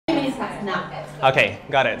test now. Okay,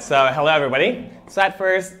 got it. So hello everybody. So at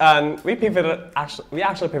first, we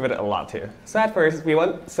actually pivoted a lot too. So at first,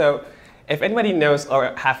 if anybody knows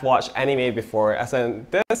or have watched anime before, as in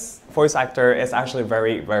this voice actor is actually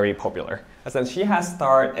very, very popular. As in she has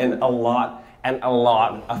starred in a lot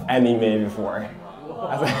of anime before.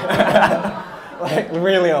 Like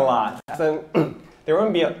really a lot. As in, there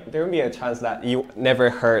wouldn't be a chance that you never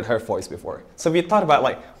heard her voice before. So we thought about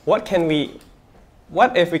like, what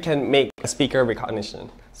if we can make a speaker recognition?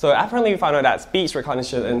 So apparently we found out that speech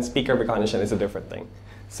recognition and speaker recognition is a different thing.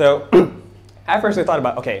 So at first we thought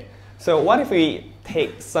about, okay, so what if we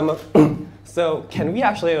take some of, so can we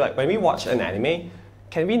actually, like when we watch an anime,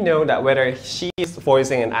 can we know that whether she's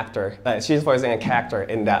voicing an actor, she's voicing a character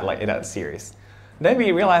in that series? Then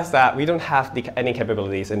we realized that we don't have any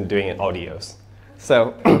capabilities in doing audios.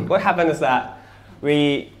 So what happened is that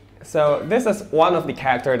this is one of the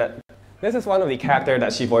character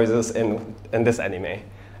that she voices in this anime.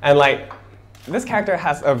 And like, this character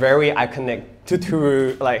has a very iconic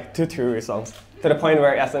Tuturu songs, to the point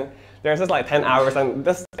where there's just like 10 hours, and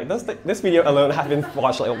this video alone has been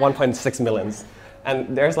watched like 1.6 millions.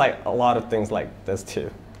 And there's like a lot of things like this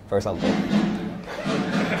too, for example.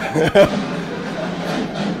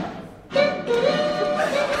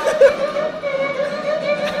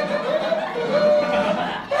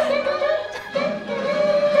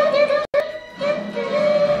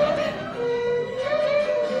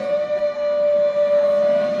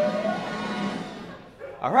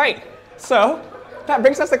 All right, so that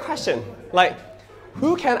brings us the question, like,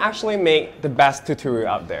 who can actually make the best Tuturu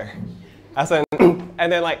out there?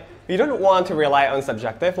 And then like, we don't want to rely on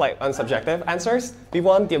subjective answers, we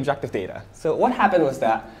want the objective data. So what happened was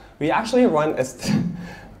that we actually run a,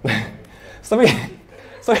 so we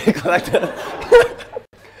collected a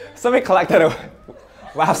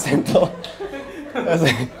WAV sample.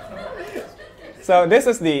 So this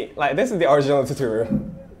is the original Tuturu.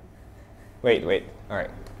 Wait, all right.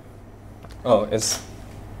 Oh,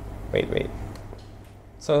 wait.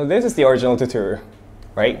 So this is the original Tuturu,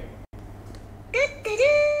 right?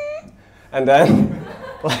 And then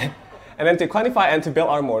to quantify and to build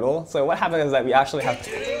our model, so what happened is that we actually have to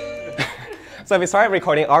so we started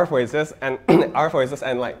recording our voices and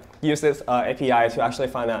like use this API to actually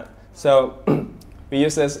find out. So we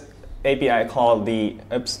use this API called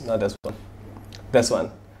this one,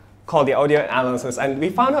 called the audio analysis, and we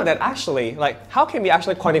found out that actually, like, how can we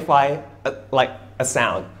actually quantify a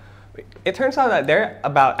sound? It turns out that there are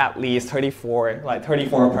about at least 34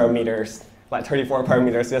 parameters,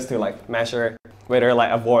 just to like measure whether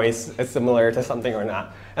like a voice is similar to something or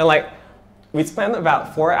not. And like, we spent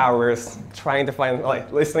about 4 hours trying to find,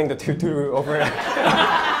 like, listening to Tuturu over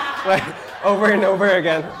and over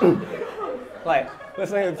again, like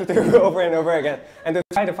listening to Tuturu over and over again, and to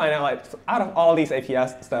try to find out, like, out of all these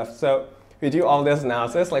APS stuff. So we do all this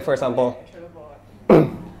analysis, like for example,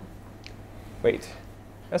 wait,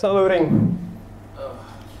 that's not loading.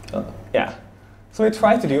 Yeah. So we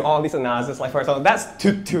try to do all these analysis, like for example, that's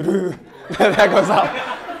Tuturu that goes up.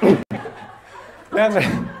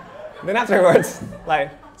 Then afterwards, like,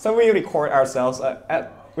 so we record ourselves.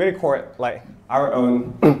 We record like our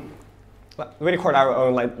own. We record our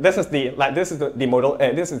own. Like this is the model.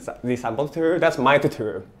 This is the sample Tuturu. That's my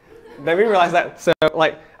Tuturu. Then we realized that, so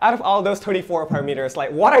like, out of all those 34 parameters,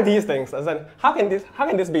 like, what are these things? And then how can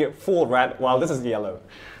this be full red while this is yellow?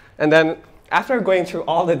 And then after going through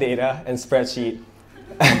all the data and spreadsheet,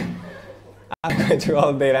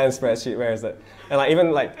 where is it? And like,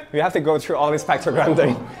 even like, we have to go through all this spectrogram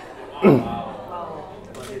thing.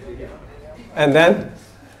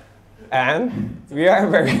 And we are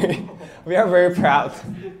very proud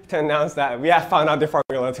to announce that we have found out the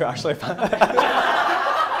formula to actually find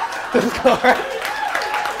the score.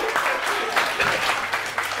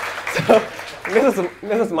 So this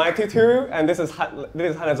is my Tuturu, and this is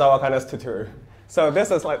Hanazawa-Kana's Tuturu. So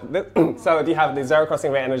this is like so you have the zero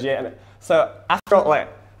crossing rate energy, and so after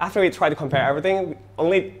we try to compare everything,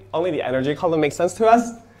 only the energy column makes sense to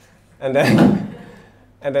us, and then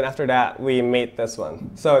after that we made this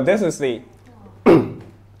one. So this is the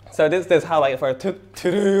so this is how, like, for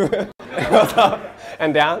Tuturu goes up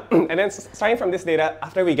and down, and then starting from this data,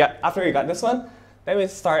 after we got this one, then we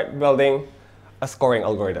start building a scoring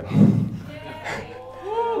algorithm.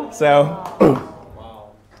 So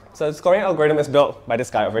the scoring algorithm is built by this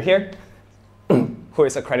guy over here, who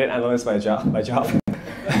is a credit analyst by job.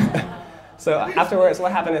 So afterwards,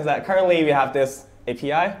 what happened is that currently we have this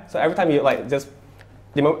API. So every time you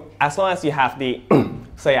as long as you have the,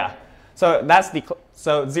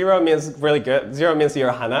 so 0 means really good, 0 means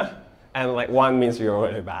you're Hana, and like 1 means you're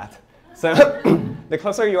really bad. So the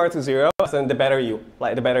closer you are to 0, then the better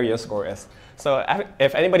your score is. So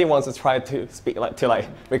if anybody wants to try to speak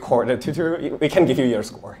record the tutor, we can give you your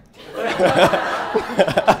score.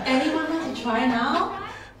 Anyone want to try now?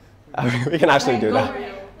 We can actually do that.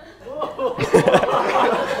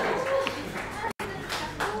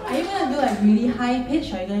 Are you gonna do like really high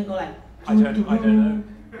pitch, or are you gonna go like? I don't know.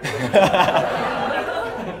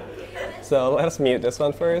 So let's mute this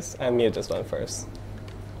one first and mute this one first.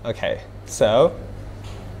 Okay, so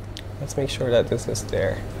let's make sure that this is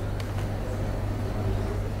there.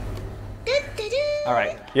 All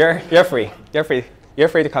right, you're free. You're free. You're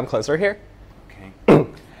free to come closer here. Okay.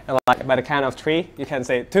 And like by the count of 3, you can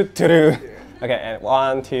say toot toot. Okay, and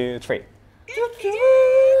 1, 2, 3.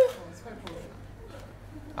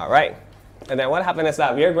 All right. And then what happened is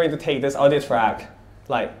that we are going to take this audio track,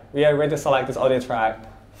 we are going to select this audio track,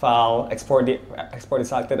 file, export the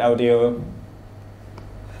selected audio.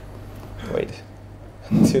 Wait,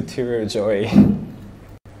 tutorial joy.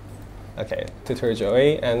 Okay, tutorial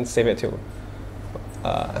joy, and save it to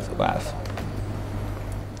WAV.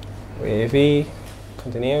 We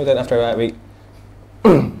continue. Then after that, we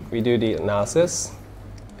we do the analysis.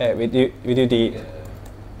 We do the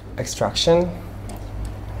extraction.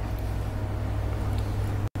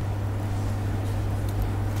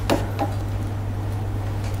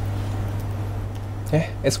 Yeah,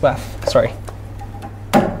 it's WAV. Sorry.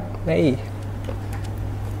 Hey.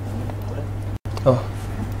 Oh.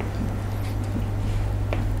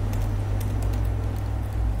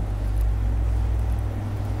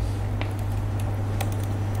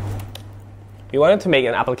 We wanted to make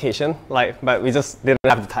an application, but we just didn't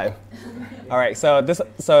have the time. All right, so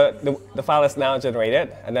the file is now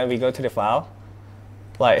generated, and then we go to the file,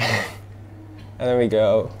 and then we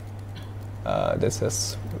go. This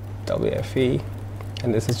is WFE,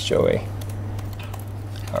 and this is Joey.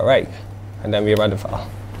 All right, and then we run the file.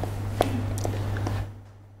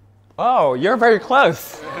 Oh, you're very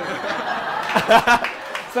close.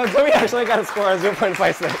 So Joey actually got a score of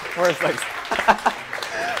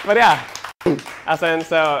 0.46. But yeah.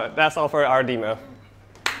 So that's all for our demo.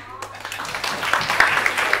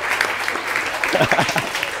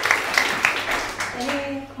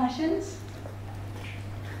 Any questions?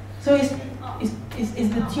 So is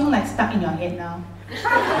the tune like stuck in your head now?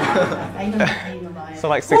 Are you gonna dream about it? So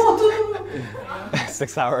like 6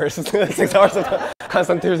 hours, 6 hours of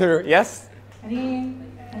constant tutor. Yes.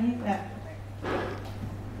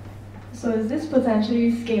 So is this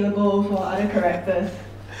potentially scalable for other characters?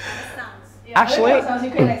 Yeah, actually, other sounds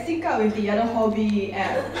you could like sync up with the other hobby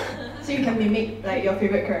app, so you can mimic like your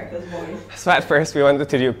favorite character's voice. So at first we wanted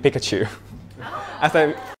to do Pikachu.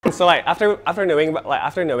 So after knowing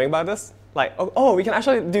about this, we can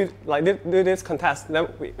actually do this contest. Then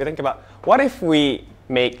we think about what if we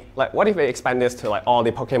expand this to all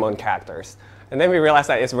the Pokemon characters, and then we realized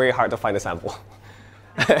that it's very hard to find a sample.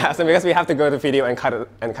 Because we have to go to video and cut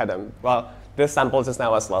them. Well, this sample just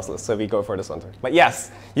now was lossless, so we go for this one. But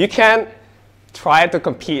yes, you can try to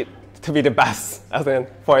compete to be the best as a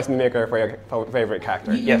voice mimicker for your favorite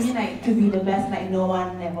character. You mean like to be the best like no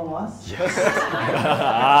one ever was? Yes.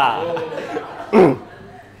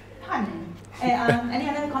 Fun. Any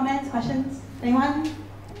other comments, questions? Anyone?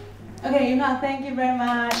 Okay, Yuna, thank you very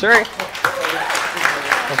much. Sure.